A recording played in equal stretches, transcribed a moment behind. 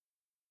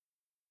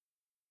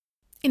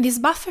In this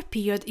buffer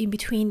period in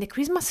between the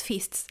Christmas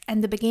feasts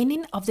and the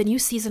beginning of the new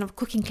season of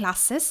cooking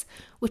classes,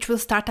 which will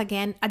start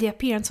again at the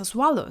appearance of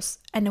swallows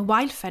and a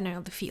wildfire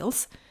in the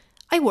fields,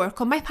 I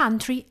work on my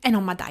pantry and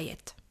on my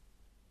diet.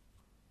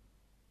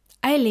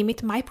 I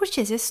limit my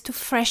purchases to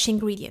fresh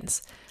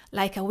ingredients,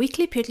 like a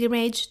weekly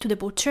pilgrimage to the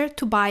butcher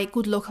to buy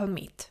good local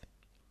meat.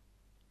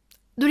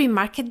 During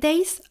market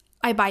days,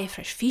 I buy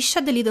fresh fish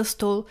at the little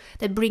stall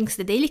that brings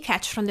the daily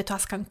catch from the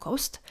Tuscan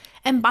coast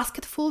and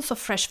basketfuls of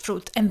fresh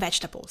fruit and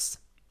vegetables.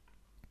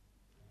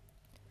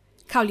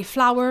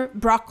 Cauliflower,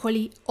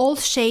 broccoli, all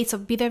shades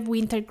of bitter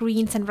winter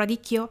greens and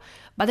radicchio,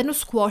 butternut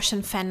squash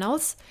and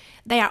fennels,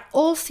 they are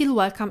all still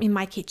welcome in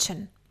my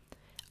kitchen.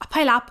 I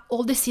pile up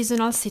all the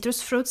seasonal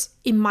citrus fruits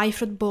in my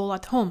fruit bowl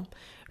at home,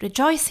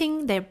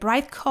 rejoicing their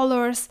bright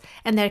colors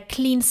and their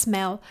clean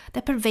smell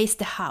that pervades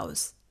the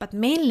house, but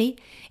mainly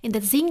in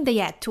the zing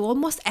they add to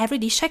almost every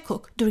dish I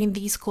cook during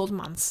these cold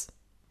months.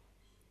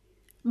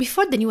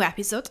 Before the new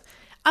episode,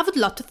 I would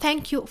love to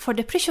thank you for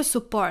the precious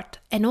support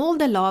and all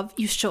the love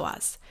you show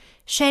us,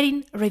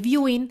 sharing,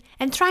 reviewing,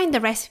 and trying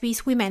the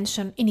recipes we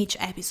mention in each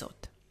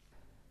episode.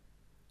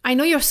 I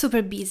know you're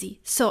super busy,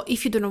 so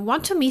if you do not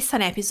want to miss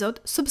an episode,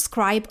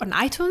 subscribe on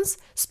iTunes,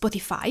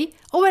 Spotify,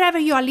 or wherever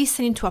you are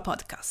listening to a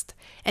podcast,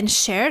 and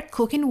share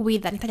Cooking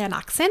with an Italian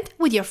Accent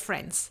with your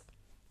friends.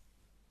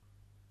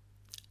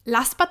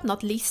 Last but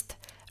not least,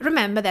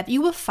 remember that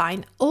you will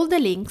find all the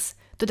links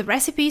to the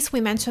recipes we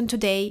mentioned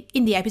today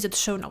in the episode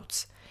show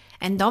notes.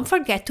 And don't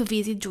forget to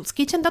visit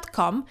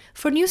juleskitchen.com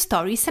for new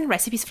stories and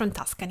recipes from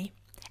Tuscany.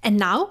 And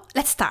now,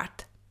 let's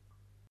start!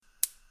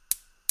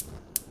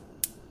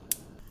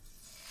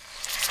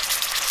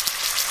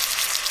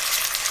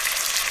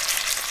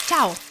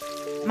 Ciao!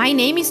 My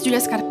name is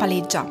Giulia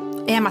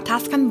Scarpaleggia. I am a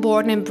Tuscan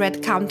born and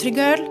bred country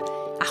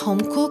girl, a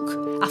home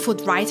cook, a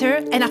food writer,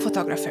 and a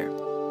photographer.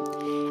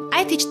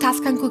 I teach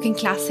Tuscan cooking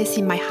classes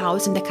in my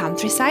house in the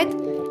countryside,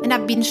 and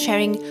I've been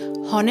sharing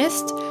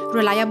honest,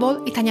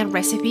 reliable Italian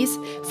recipes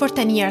for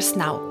 10 years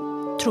now,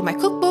 through my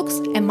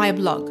cookbooks and my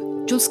blog,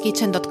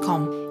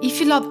 juleskitchen.com. If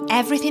you love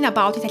everything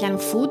about Italian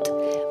food,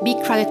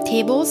 big crowded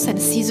tables and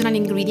seasonal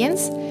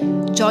ingredients,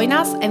 join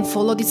us and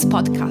follow this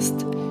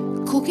podcast,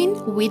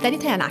 Cooking with an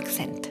Italian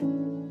Accent.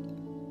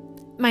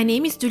 My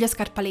name is Giulia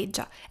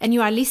Scarpaleggia, and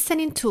you are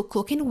listening to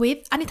Cooking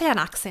with an Italian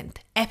Accent,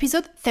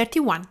 episode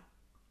 31.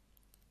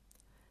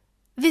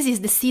 This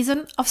is the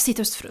season of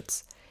citrus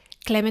fruits,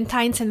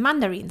 clementines and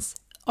mandarins,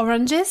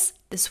 oranges,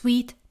 the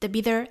sweet, the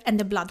bitter, and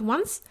the blood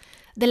ones,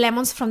 the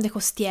lemons from the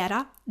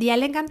costiera, the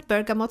elegant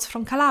bergamots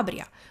from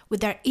Calabria, with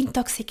their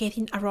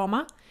intoxicating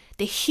aroma,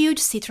 the huge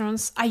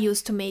citrons I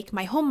use to make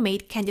my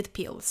homemade candied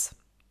peels.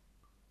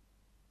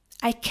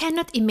 I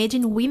cannot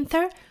imagine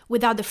winter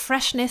without the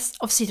freshness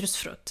of citrus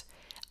fruit.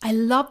 I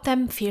love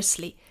them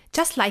fiercely,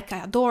 just like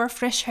I adore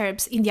fresh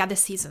herbs in the other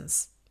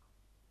seasons.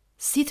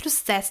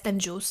 Citrus zest and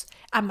juice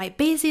are my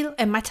basil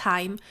and my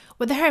thyme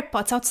when the herb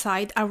pots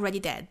outside are already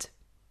dead.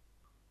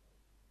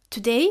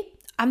 Today,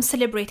 I'm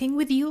celebrating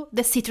with you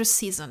the citrus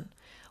season,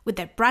 with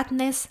their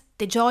brightness,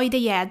 the joy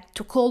they add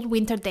to cold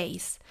winter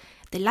days,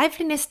 the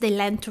liveliness they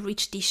lend to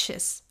rich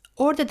dishes,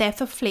 or the depth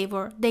of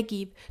flavor they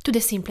give to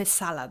the simplest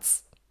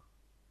salads.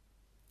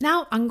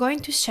 Now I'm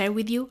going to share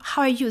with you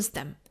how I use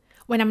them,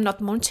 when I'm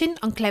not munching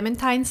on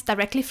clementines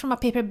directly from a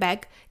paper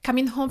bag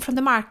coming home from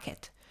the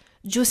market,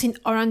 juicing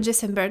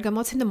oranges and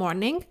bergamots in the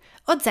morning,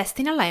 or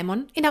zesting a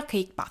lemon in a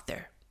cake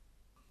batter.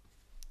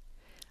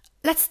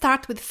 Let's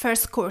start with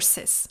first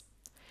courses.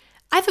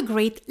 I have a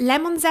great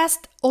lemon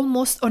zest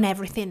almost on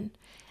everything.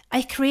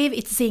 I crave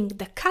its zing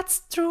that cuts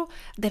through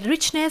the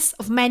richness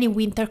of many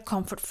winter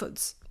comfort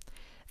foods.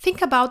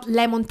 Think about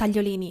lemon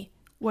tagliolini,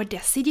 where the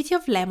acidity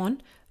of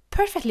lemon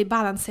perfectly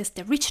balances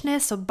the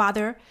richness of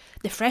butter,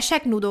 the fresh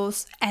egg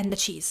noodles, and the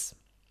cheese.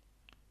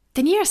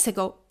 10 years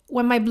ago,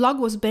 when my blog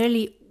was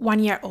barely 1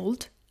 year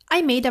old,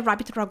 I made a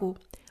rabbit ragu,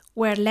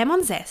 where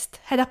lemon zest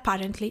had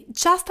apparently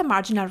just a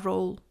marginal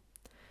role.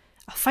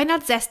 A final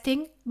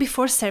zesting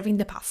before serving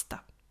the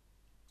pasta.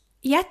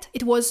 Yet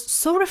it was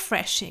so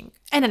refreshing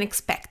and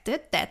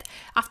unexpected that,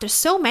 after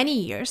so many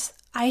years,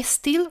 I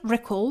still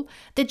recall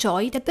the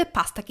joy that the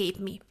pasta gave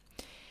me.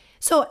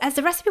 So, as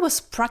the recipe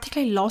was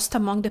practically lost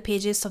among the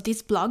pages of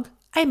this blog,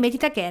 I made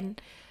it again,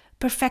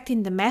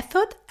 perfecting the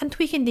method and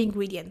tweaking the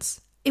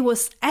ingredients. It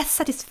was as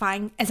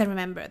satisfying as I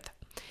remembered.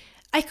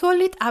 I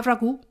call it a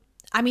ragu,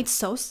 a meat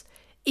sauce,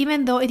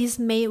 even though it is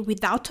made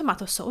without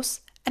tomato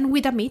sauce and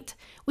with a meat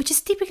which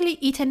is typically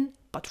eaten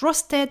but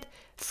roasted,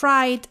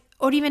 fried,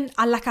 or even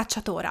alla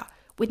cacciatora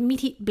with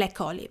meaty black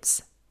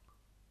olives.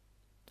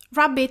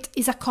 Rabbit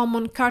is a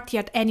common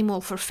cart-yard animal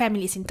for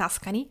families in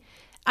Tuscany,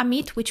 a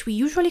meat which we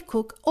usually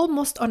cook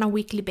almost on a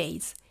weekly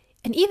basis,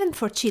 and even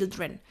for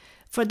children,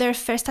 for their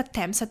first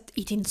attempts at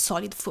eating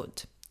solid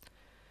food.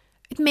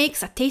 It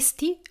makes a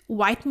tasty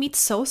white meat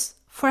sauce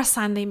for a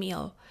Sunday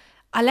meal,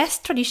 a less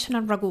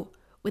traditional ragu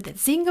with the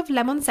zing of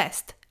lemon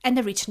zest and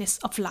the richness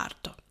of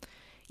lardo.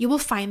 You will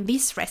find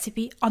this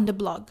recipe on the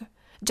blog.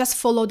 Just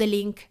follow the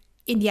link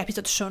in the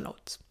episode show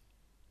notes.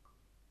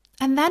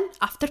 And then,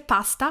 after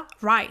pasta,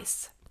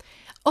 rice.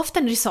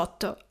 Often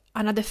risotto,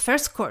 another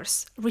first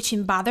course rich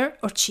in butter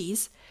or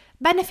cheese,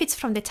 benefits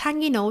from the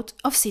tangy note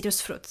of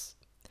citrus fruits.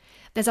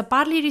 There's a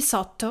barley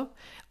risotto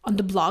on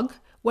the blog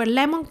where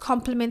lemon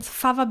complements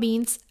fava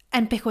beans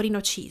and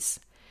pecorino cheese,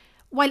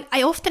 while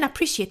I often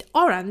appreciate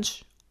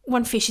orange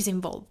when fish is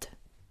involved.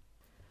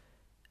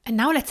 And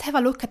now let's have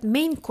a look at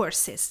main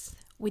courses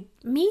with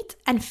meat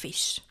and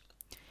fish.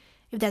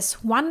 If there's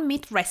one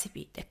meat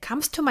recipe that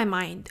comes to my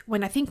mind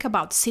when I think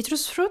about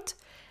citrus fruit,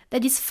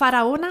 that is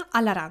faraona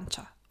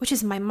all'arancia, which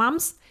is my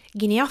mom's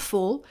guinea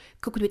fowl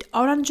cooked with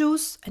orange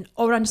juice and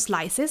orange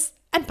slices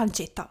and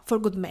pancetta for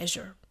good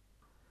measure.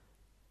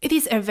 It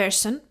is a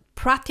version,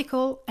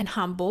 practical and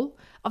humble,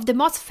 of the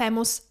most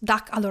famous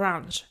duck à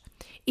l'orange.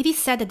 It is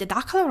said that the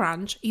duck à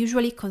l'orange,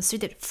 usually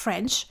considered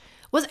French,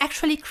 was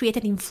actually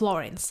created in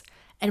Florence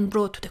and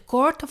brought to the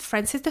court of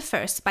Francis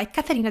I by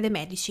Caterina de'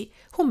 Medici,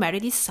 who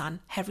married his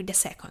son Henry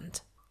II.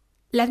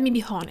 Let me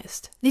be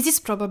honest, this is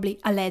probably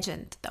a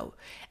legend though,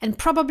 and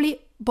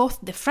probably both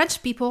the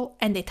French people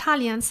and the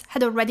Italians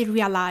had already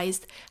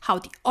realized how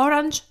the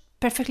orange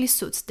perfectly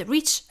suits the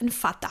rich and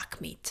fat duck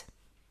meat.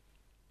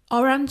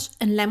 Orange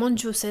and lemon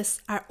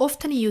juices are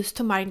often used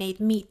to marinate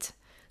meat,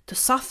 to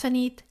soften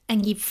it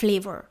and give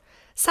flavor,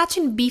 such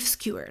in beef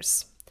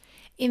skewers.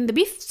 In the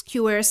beef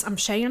skewers I'm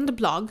sharing on the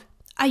blog,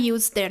 I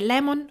use their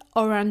lemon,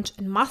 orange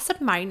and mustard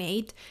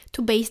marinade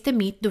to baste the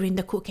meat during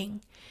the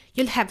cooking.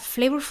 You'll have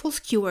flavorful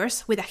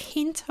skewers with a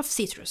hint of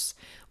citrus,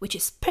 which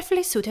is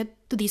perfectly suited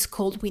to these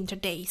cold winter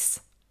days.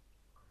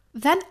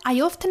 Then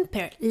I often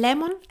pair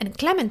lemon and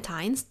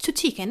clementines to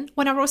chicken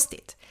when I roast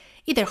it,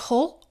 either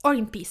whole or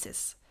in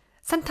pieces.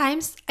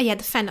 Sometimes I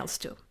add fennels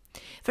too.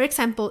 For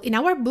example, in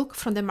our book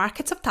From the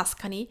Markets of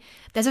Tuscany,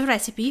 there's a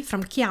recipe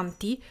from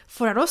Chianti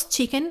for a roast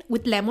chicken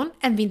with lemon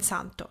and vin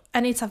santo,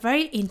 and it's a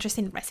very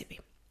interesting recipe.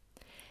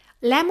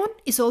 Lemon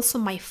is also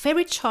my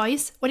favorite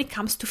choice when it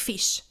comes to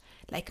fish,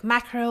 like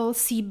mackerel,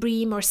 sea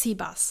bream or sea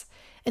bass,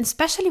 and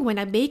especially when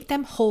I bake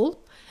them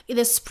whole,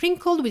 either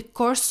sprinkled with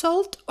coarse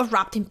salt or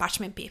wrapped in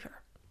parchment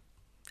paper.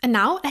 And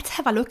now let's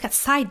have a look at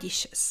side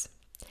dishes.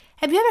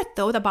 Have you ever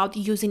thought about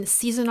using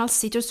seasonal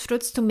citrus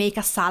fruits to make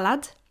a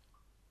salad?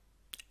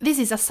 This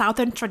is a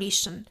southern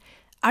tradition.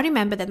 I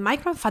remember that my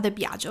grandfather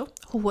Biagio,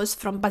 who was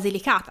from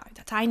Basilicata,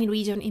 a tiny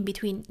region in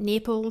between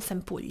Naples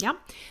and Puglia,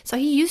 so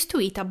he used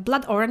to eat a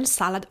blood orange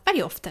salad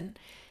very often.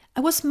 I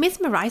was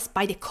mesmerized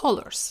by the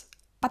colors,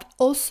 but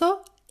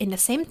also, in the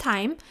same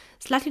time,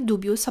 slightly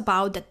dubious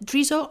about that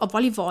drizzle of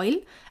olive oil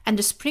and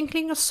the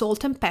sprinkling of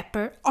salt and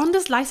pepper on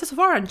the slices of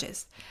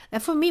oranges.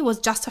 That for me was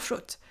just a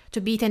fruit, to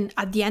be eaten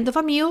at the end of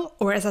a meal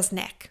or as a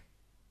snack.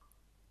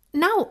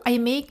 Now I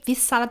make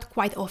this salad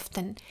quite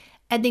often,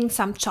 adding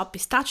some chopped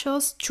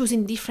pistachios,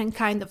 choosing different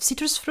kinds of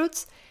citrus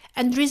fruits,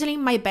 and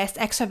drizzling my best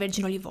extra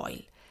virgin olive oil.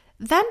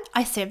 Then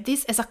I serve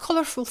this as a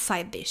colorful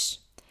side dish.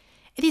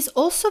 It is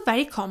also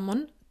very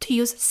common to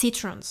use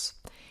citrons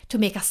to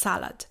make a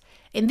salad.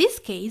 In this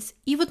case,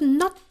 you would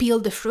not peel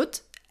the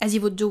fruit, as you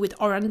would do with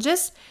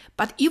oranges,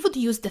 but you would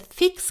use the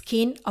thick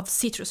skin of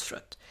citrus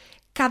fruit,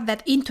 cut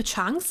that into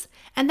chunks,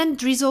 and then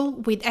drizzle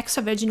with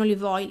extra virgin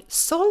olive oil,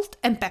 salt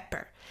and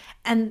pepper,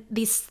 and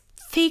these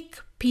thick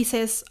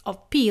pieces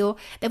of peel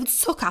that would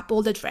soak up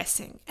all the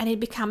dressing, and it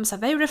becomes a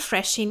very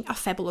refreshing, a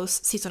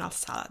fabulous seasonal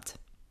salad.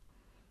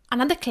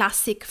 Another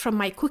classic from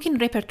my cooking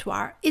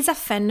repertoire is a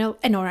fennel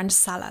and orange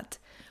salad,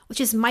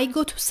 which is my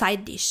go-to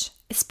side dish,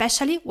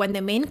 especially when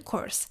the main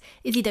course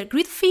is either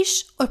grilled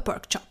fish or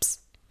pork chops.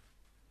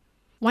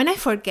 When I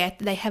forget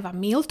that I have a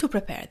meal to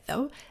prepare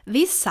though,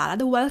 this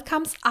salad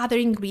welcomes other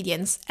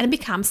ingredients and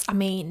becomes a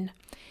main.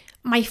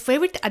 My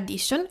favorite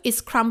addition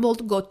is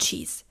crumbled goat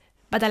cheese,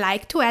 but I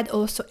like to add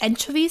also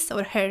anchovies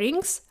or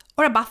herrings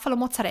or a buffalo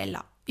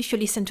mozzarella, if you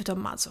listen to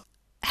Tommaso.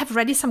 I have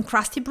ready some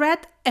crusty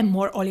bread and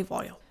more olive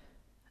oil.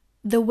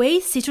 The way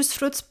citrus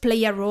fruits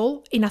play a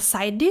role in a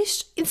side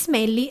dish is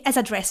mainly as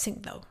a dressing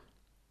though.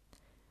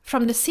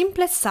 From the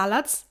simplest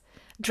salads,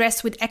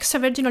 dressed with extra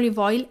virgin olive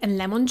oil and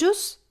lemon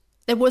juice,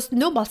 there was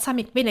no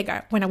balsamic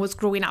vinegar when I was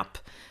growing up,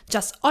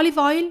 just olive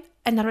oil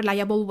and a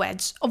reliable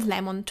wedge of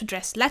lemon to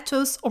dress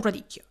lettuce or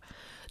radicchio,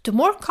 to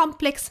more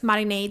complex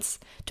marinades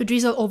to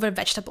drizzle over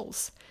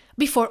vegetables,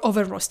 before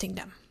over-roasting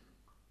them.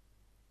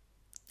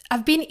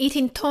 I've been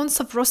eating tons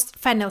of roast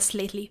fennels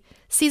lately,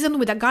 seasoned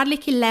with a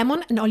garlicky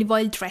lemon and olive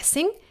oil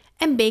dressing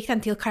and baked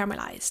until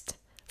caramelized.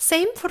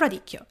 Same for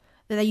radicchio,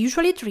 that I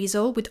usually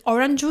drizzle with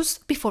orange juice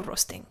before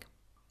roasting.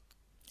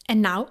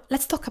 And now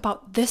let's talk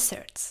about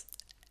desserts.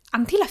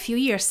 Until a few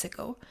years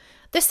ago,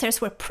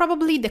 desserts were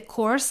probably the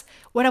course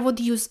where I would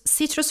use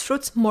citrus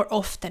fruits more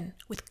often,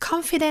 with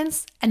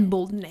confidence and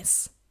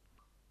boldness.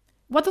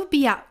 What would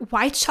be a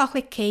white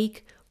chocolate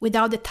cake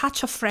without the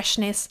touch of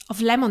freshness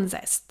of lemon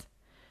zest?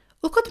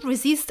 Who could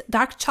resist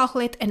dark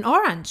chocolate and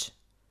orange?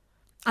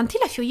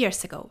 Until a few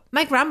years ago,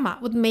 my grandma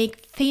would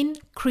make thin,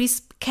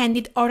 crisp,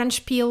 candied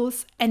orange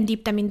peels and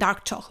dip them in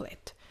dark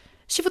chocolate.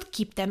 She would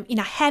keep them in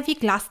a heavy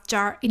glass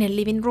jar in a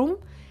living room,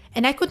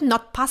 and I could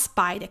not pass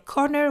by the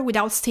corner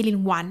without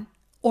stealing one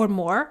or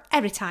more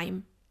every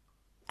time.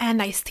 And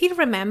I still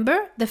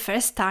remember the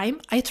first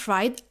time I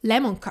tried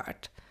lemon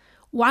curd,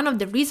 one of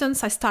the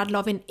reasons I started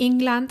loving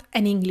England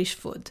and English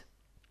food.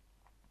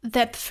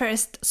 That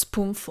first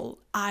spoonful,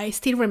 I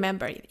still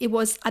remember it. It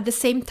was at the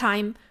same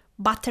time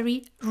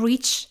buttery,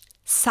 rich,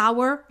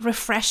 sour,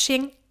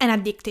 refreshing, and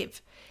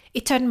addictive.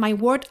 It turned my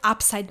world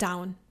upside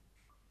down.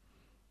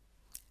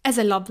 As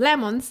I love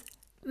lemons,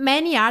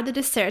 many are the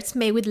desserts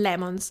made with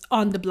lemons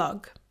on the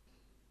blog.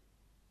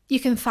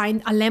 You can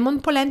find a lemon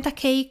polenta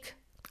cake,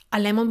 a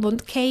lemon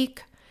bundt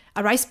cake,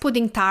 a rice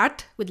pudding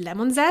tart with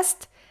lemon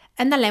zest,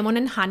 and a lemon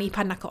and honey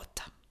panna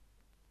cotta.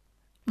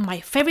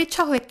 My favorite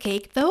chocolate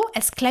cake, though,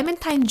 has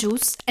clementine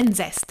juice and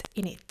zest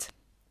in it.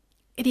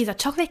 It is a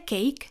chocolate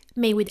cake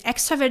made with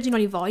extra virgin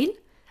olive oil,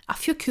 a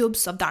few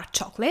cubes of dark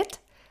chocolate,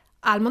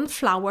 almond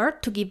flour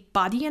to give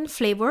body and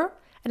flavor,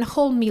 and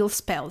wholemeal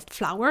spelt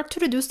flour to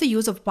reduce the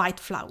use of white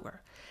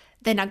flour,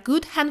 then a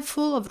good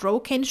handful of raw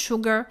cane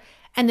sugar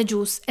and the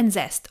juice and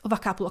zest of a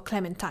couple of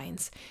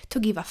clementines to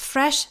give a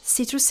fresh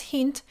citrus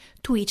hint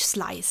to each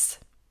slice.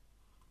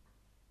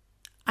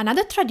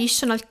 Another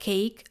traditional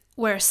cake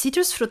where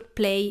citrus fruit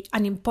play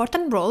an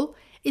important role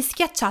is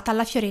schiacciata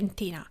alla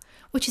fiorentina,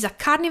 which is a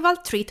carnival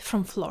treat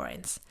from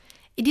Florence.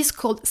 It is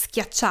called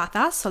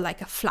schiacciata, so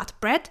like a flat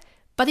bread,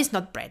 but it's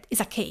not bread,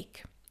 it's a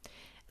cake.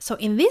 So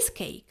in this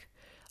cake,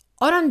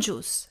 orange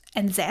juice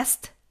and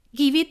zest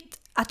give it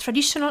a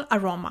traditional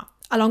aroma,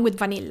 along with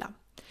vanilla.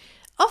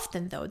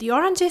 Often, though, the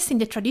oranges in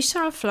the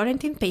traditional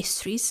Florentine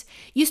pastries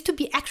used to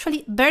be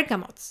actually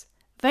bergamots,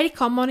 very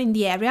common in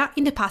the area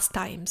in the past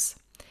times.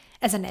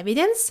 As an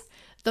evidence,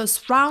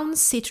 those round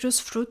citrus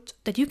fruit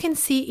that you can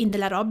see in the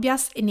La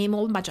Robbia's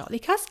enameled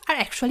majolicas are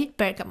actually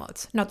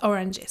bergamots, not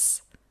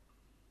oranges.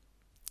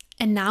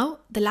 And now,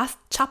 the last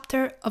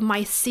chapter of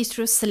my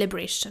citrus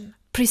celebration,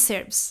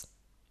 preserves.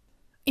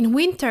 In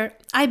winter,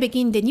 I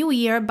begin the new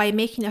year by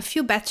making a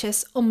few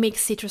batches of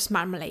mixed citrus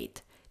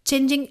marmalade,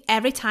 changing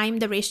every time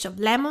the ratio of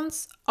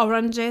lemons,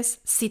 oranges,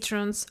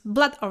 citrons,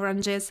 blood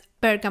oranges,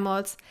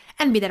 bergamots,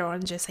 and bitter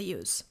oranges I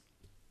use.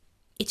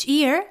 Each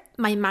year,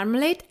 my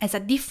marmalade has a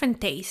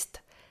different taste,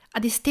 a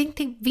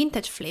distinctive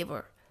vintage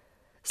flavor.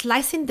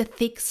 Slicing the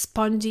thick,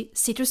 spongy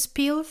citrus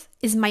peels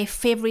is my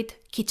favorite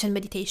kitchen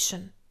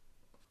meditation.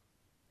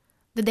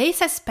 The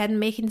days I spend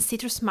making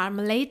citrus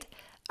marmalade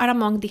are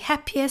among the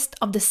happiest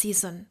of the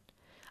season.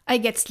 I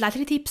get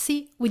slightly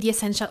tipsy with the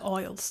essential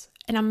oils,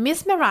 and I'm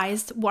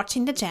mesmerized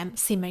watching the jam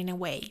simmering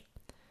away.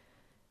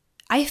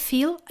 I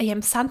feel I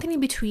am something in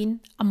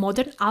between a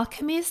modern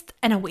alchemist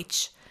and a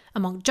witch,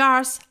 among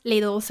jars,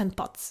 ladles, and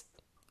pots.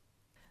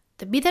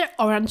 The bitter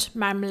orange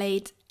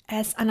marmalade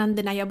has an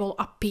undeniable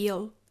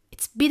appeal.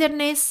 Its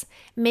bitterness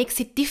makes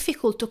it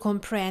difficult to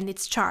comprehend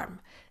its charm,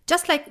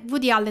 just like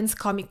Woody Allen's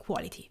comic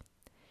quality.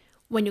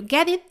 When you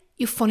get it,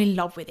 you fall in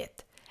love with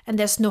it, and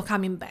there's no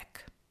coming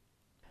back.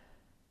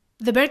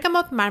 The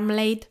bergamot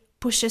marmalade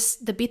pushes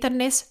the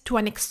bitterness to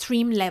an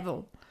extreme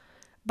level,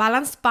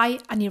 balanced by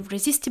an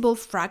irresistible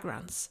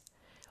fragrance.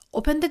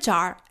 Open the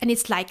jar and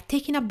it's like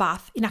taking a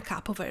bath in a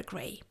cup of Earl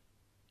Grey.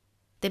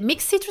 The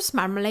mixed citrus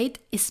marmalade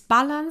is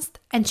balanced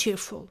and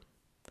cheerful.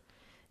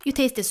 You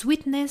taste the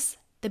sweetness,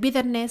 the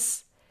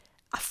bitterness,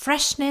 a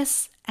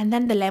freshness, and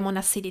then the lemon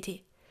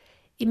acidity.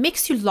 It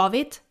makes you love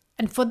it,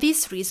 and for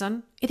this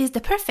reason, it is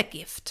the perfect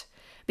gift,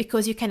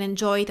 because you can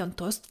enjoy it on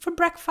toast for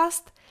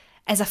breakfast,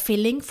 as a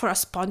filling for a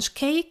sponge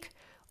cake,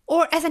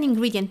 or as an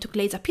ingredient to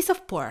glaze a piece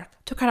of pork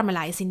to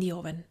caramelize in the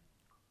oven.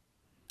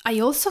 I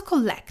also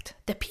collect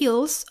the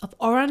peels of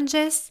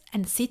oranges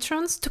and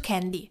citrons to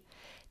candy,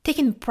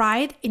 taking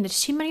pride in the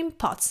shimmering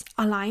pots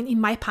aligned in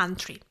my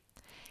pantry,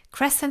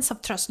 crescents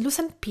of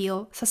translucent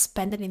peel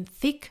suspended in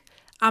thick,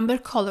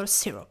 amber-colored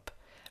syrup,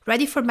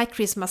 ready for my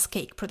Christmas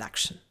cake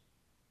production.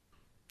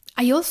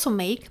 I also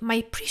make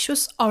my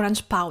precious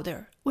orange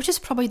powder, which is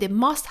probably the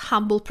most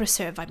humble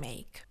preserve I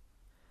make.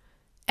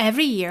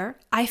 Every year,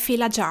 I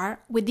fill a jar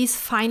with this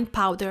fine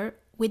powder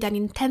with an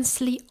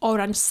intensely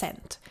orange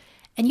scent,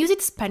 and use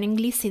it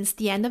sparingly since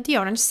the end of the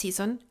orange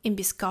season in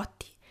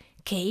biscotti,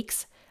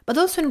 cakes, but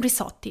also in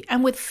risotti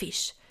and with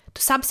fish,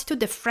 to substitute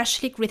the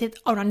freshly grated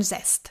orange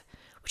zest,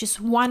 which is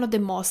one of the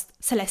most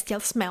celestial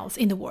smells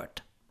in the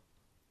world.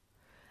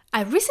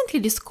 I recently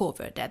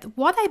discovered that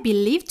what I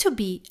believed to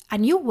be a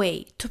new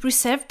way to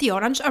preserve the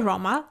orange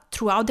aroma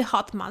throughout the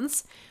hot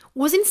months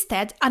was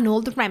instead an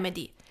old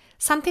remedy,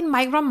 something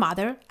my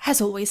grandmother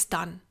has always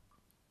done.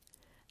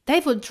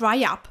 They would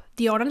dry up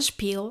the orange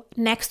peel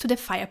next to the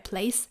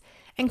fireplace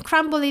and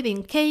crumble it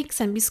in cakes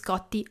and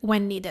biscotti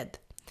when needed.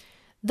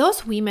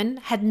 Those women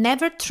had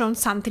never thrown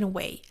something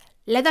away,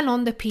 let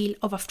alone the peel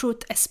of a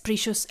fruit as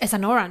precious as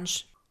an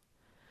orange.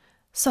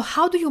 So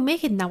how do you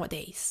make it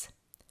nowadays?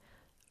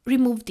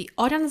 Remove the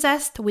orange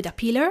zest with a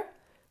peeler,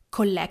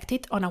 collect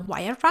it on a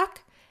wire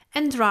rack,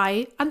 and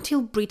dry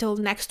until brittle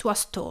next to a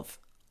stove,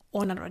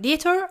 on a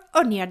radiator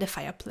or near the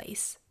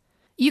fireplace.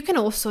 You can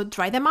also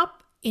dry them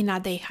up in a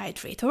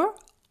dehydrator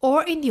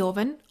or in the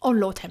oven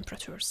on low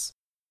temperatures.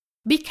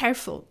 Be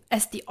careful,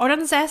 as the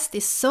orange zest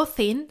is so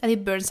thin that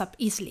it burns up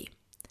easily.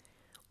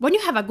 When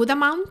you have a good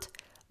amount,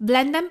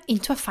 Blend them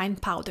into a fine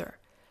powder.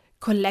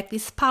 Collect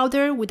this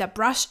powder with a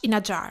brush in a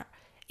jar.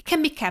 It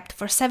can be kept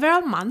for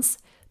several months,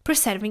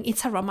 preserving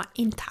its aroma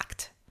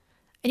intact.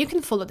 And you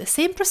can follow the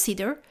same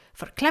procedure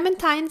for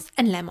clementines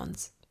and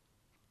lemons.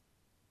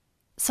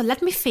 So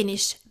let me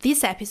finish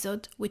this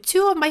episode with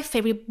two of my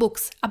favorite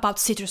books about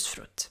citrus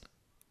fruit.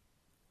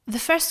 The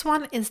first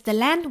one is The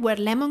Land Where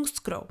Lemons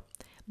Grow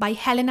by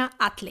Helena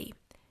Attlee.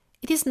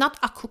 It is not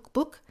a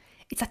cookbook,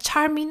 it's a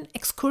charming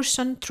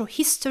excursion through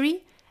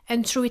history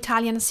and through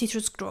Italian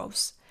citrus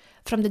groves,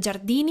 from the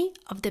giardini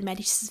of the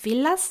Medici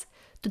villas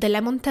to the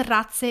lemon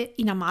terrazze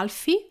in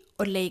Amalfi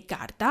or Lake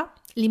Garda,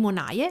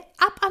 Limonaie,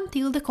 up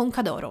until the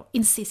Conca d'Oro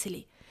in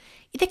Sicily.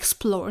 It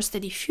explores the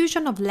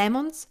diffusion of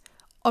lemons,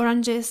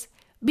 oranges,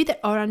 bitter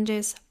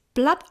oranges,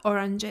 blood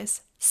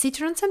oranges,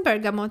 citrons and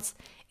bergamots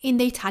in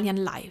the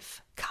Italian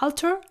life,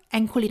 culture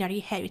and culinary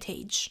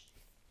heritage.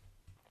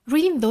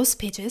 Reading those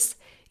pages,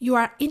 you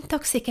are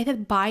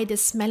intoxicated by the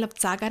smell of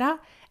zagara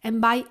and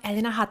by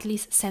Helena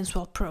Attlee's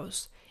sensual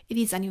prose. It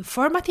is an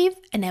informative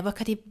and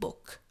evocative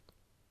book.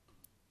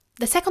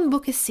 The second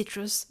book is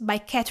Citrus by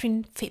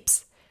Catherine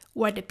Phipps,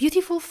 where the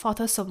beautiful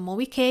photos of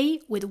Moe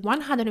Kay with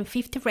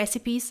 150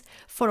 recipes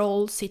for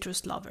all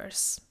citrus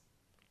lovers.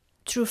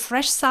 Through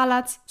fresh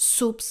salads,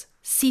 soups,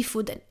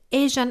 seafood, and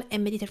Asian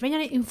and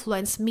Mediterranean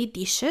influenced meat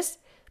dishes,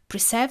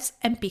 preserves,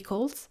 and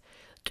pickles,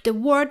 to the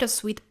world of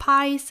sweet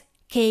pies,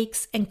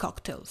 cakes, and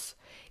cocktails,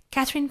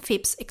 Catherine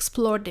Phipps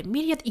explored the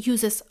myriad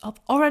uses of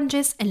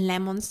oranges and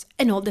lemons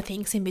and all the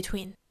things in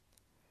between.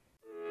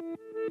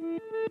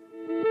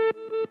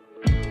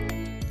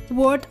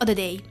 Word of the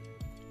day.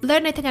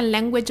 Learn Italian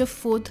language of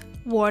food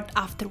word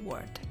after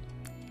word.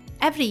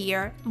 Every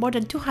year, more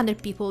than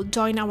 200 people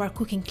join our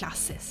cooking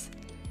classes.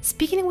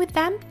 Speaking with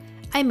them,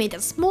 I made a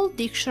small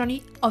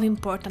dictionary of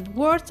important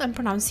words and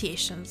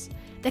pronunciations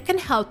that can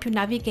help you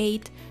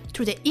navigate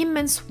through the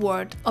immense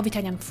world of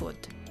Italian food.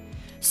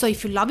 So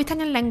if you love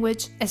Italian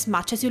language as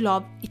much as you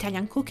love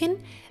Italian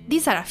cooking,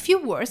 these are a few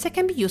words that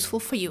can be useful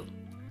for you.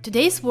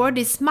 Today's word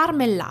is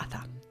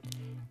marmellata.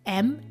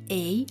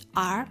 M-A-R-M-E-L-L-A-T-A.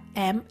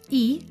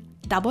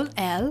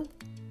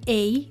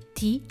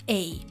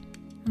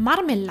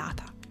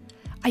 Marmellata.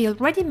 I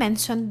already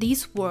mentioned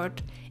this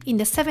word in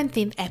the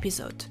 17th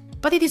episode,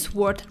 but it is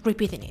worth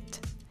repeating it.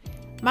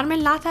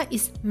 Marmellata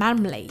is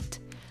marmalade,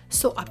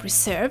 so a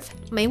preserve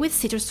made with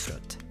citrus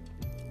fruit.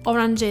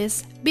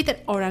 Oranges, bitter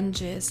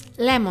oranges,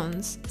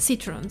 lemons,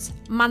 citrons,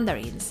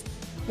 mandarins,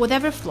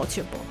 whatever floats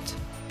your boat.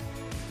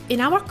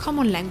 In our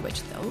common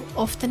language though,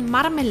 often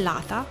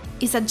marmellata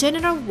is a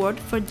general word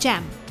for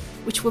jam,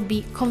 which would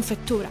be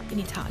confettura in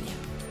Italian.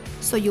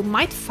 So you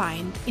might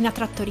find in a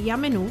trattoria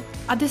menu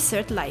a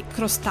dessert like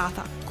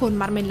crostata con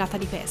marmellata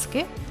di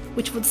pesche,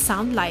 which would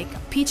sound like a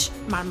peach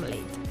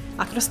marmalade,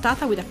 a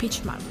crostata with a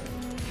peach marmalade.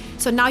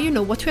 So now you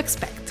know what to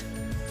expect.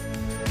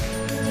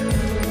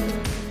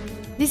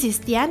 This is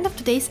the end of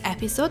today's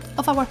episode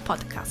of our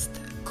podcast,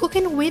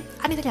 Cooking with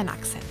an Italian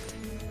Accent.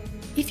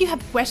 If you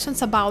have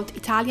questions about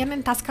Italian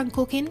and Tuscan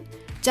cooking,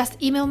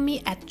 just email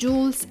me at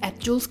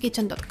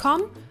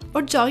jules@juleskitchen.com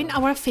or join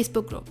our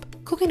Facebook group,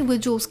 Cooking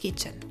with Jules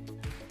Kitchen.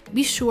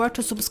 Be sure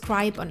to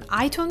subscribe on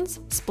iTunes,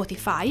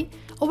 Spotify,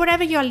 or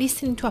wherever you are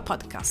listening to a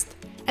podcast,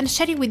 and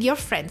share it with your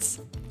friends.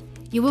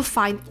 You will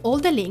find all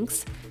the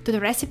links to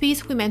the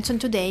recipes we mentioned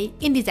today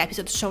in this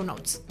episode's show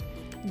notes.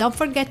 Don't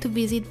forget to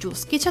visit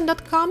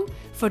juleskitchen.com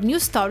for new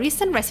stories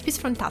and recipes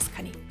from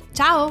Tuscany.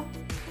 Ciao!